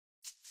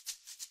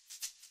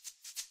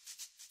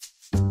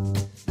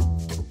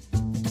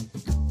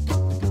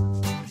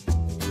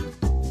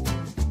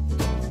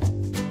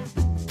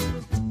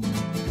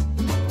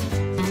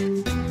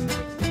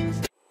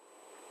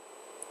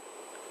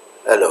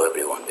Hello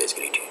everyone,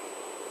 basically.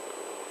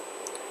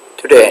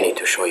 Today I need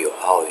to show you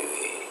how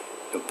we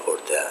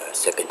import the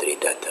secondary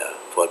data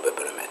for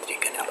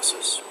bibliometric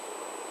analysis.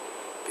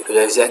 Because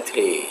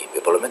exactly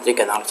bibliometric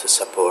analysis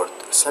support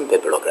some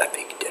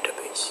bibliographic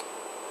database.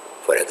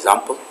 For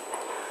example,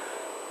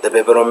 the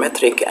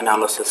bibliometric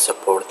analysis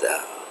support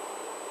the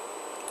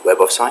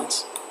Web of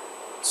Science,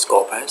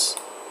 Scopus,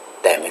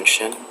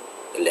 Dimension,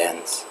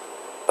 Lens,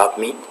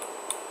 PubMed,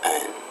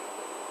 and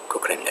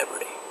Cochrane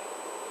Library.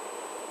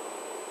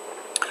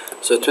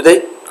 So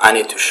today I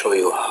need to show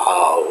you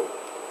how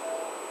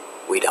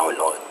we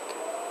download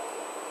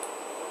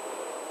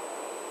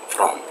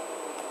from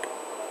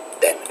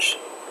Dimension.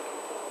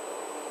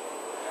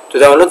 To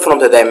download from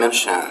the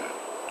Dimension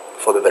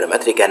for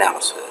bibliometric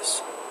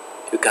analysis,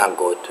 you can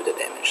go to the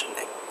Dimension,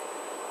 like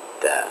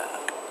the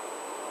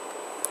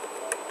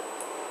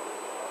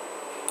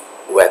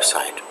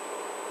website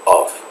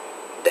of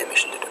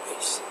Dimension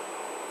database.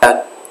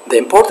 The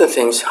important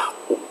things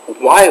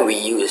why we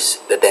use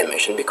the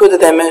dimension, because the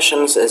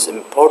dimensions is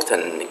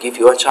important, give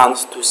you a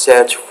chance to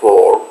search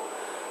for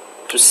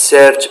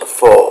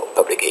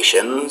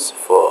publications,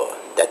 for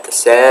data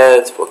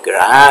sets, for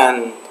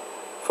grant,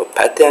 for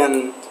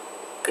patent,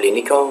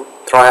 clinical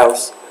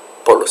trials,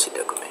 policy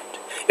document.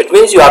 It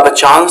means you have a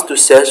chance to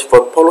search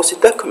for policy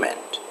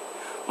document.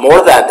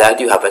 More than that,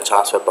 you have a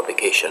chance for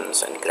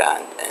publications and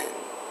grant and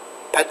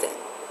patent.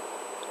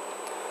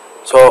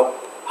 So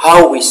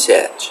how we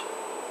search?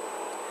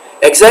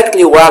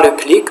 Exactly while you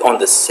click on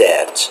the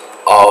search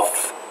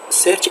of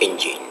search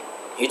engine,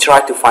 you try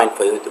to find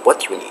for you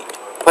what you need.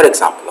 For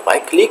example, if I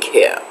click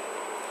here,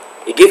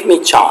 it gives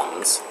me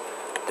chance.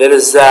 There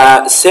is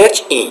a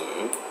search in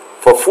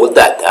for full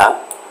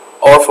data,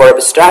 or for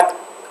abstract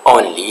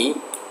only,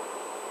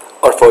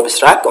 or for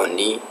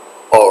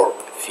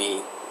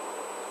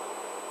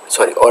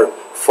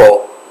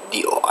for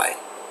DOI.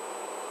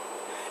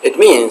 It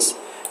means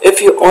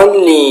if you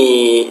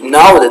only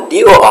know the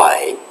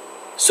DOI,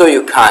 so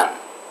you can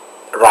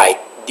write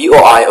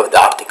DOI of the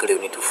article you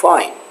need to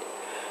find.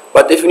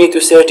 But if you need to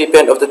search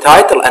depend of the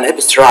title and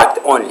abstract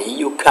only,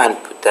 you can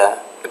put the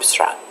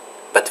abstract.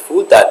 But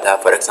food data,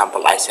 for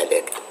example, I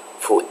select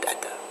food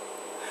data.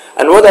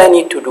 And what I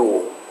need to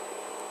do,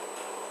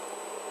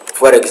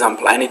 for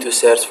example, I need to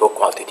search for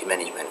quality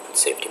management, food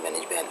safety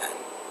management, and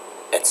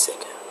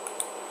etc.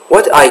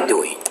 What I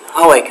doing?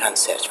 How I can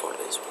search for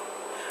this one?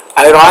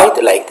 I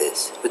write like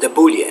this with a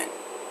boolean.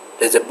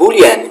 There's a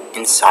boolean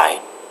inside.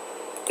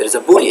 There is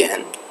a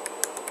boolean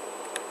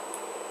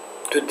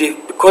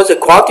because the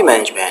quality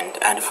management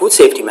and food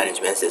safety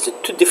management is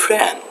two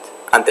different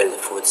under the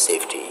food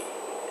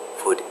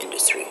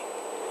industry.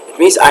 It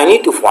means I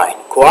need to find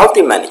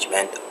quality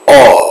management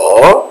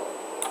or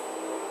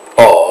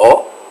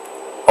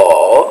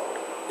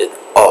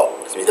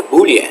this means the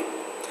boolean,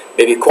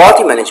 maybe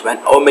quality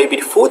management or maybe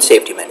food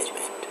safety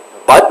management,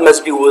 but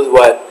must be with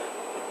what?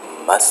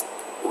 Must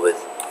with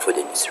food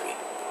industry.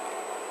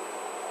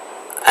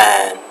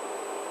 And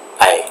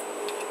I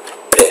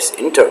press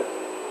enter.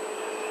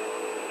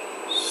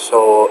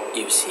 So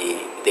you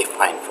see they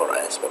find for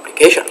us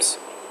publications.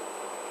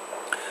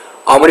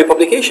 How many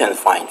publications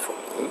find for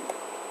me?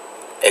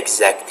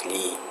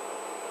 Exactly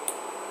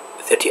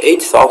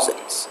 38,000.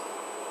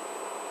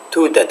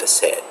 Two data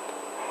set.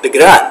 The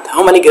grant,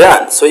 how many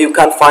grants? So you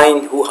can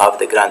find who have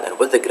the grant and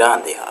what the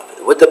grant they have,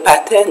 what the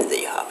patent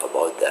they have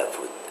about the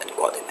food and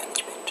quality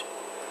management,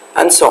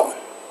 and so on.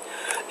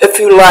 If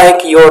you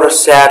like your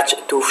search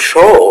to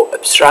show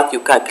abstract, you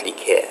can click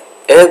here.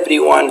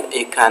 Everyone,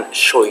 it can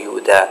show you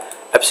the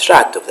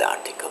abstract of the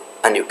article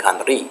and you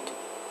can read.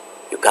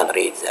 You can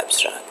read the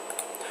abstract.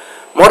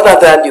 More than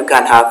that, you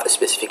can have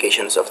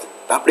specifications of the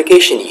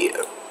publication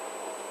year.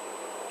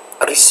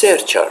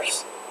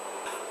 Researchers.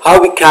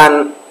 How we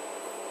can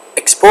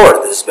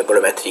export this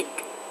bibliographic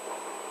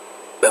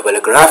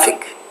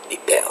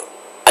detail.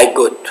 I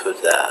go to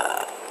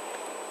the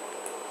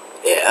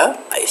here,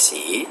 I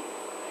see.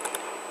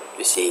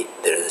 You see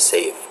there is a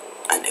save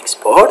and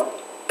export.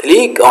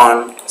 Click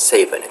on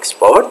save and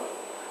export.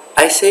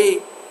 I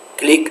say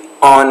click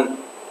on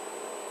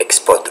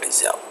export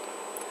result.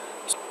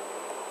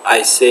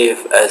 I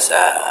save as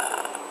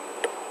a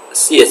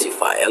CSV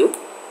file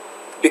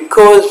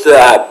because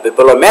the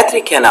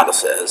bibliometric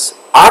analysis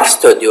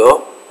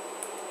RStudio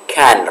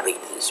can read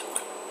this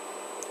one.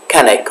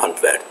 Can I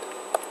convert?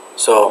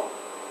 So,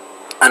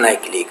 and I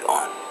click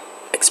on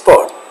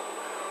export.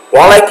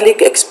 While I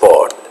click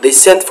export, they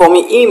send for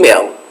me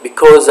email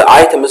because the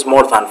item is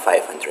more than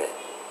 500.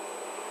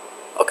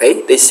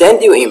 Okay, they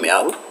send you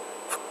email,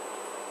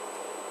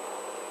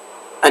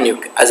 and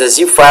you, as a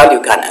zip file,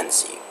 you can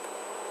unzip.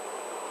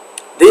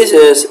 This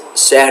is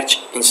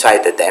search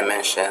inside the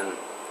dimension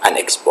and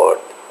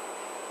export.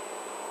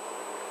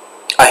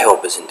 I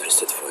hope it's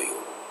interested for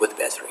you with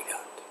best regards.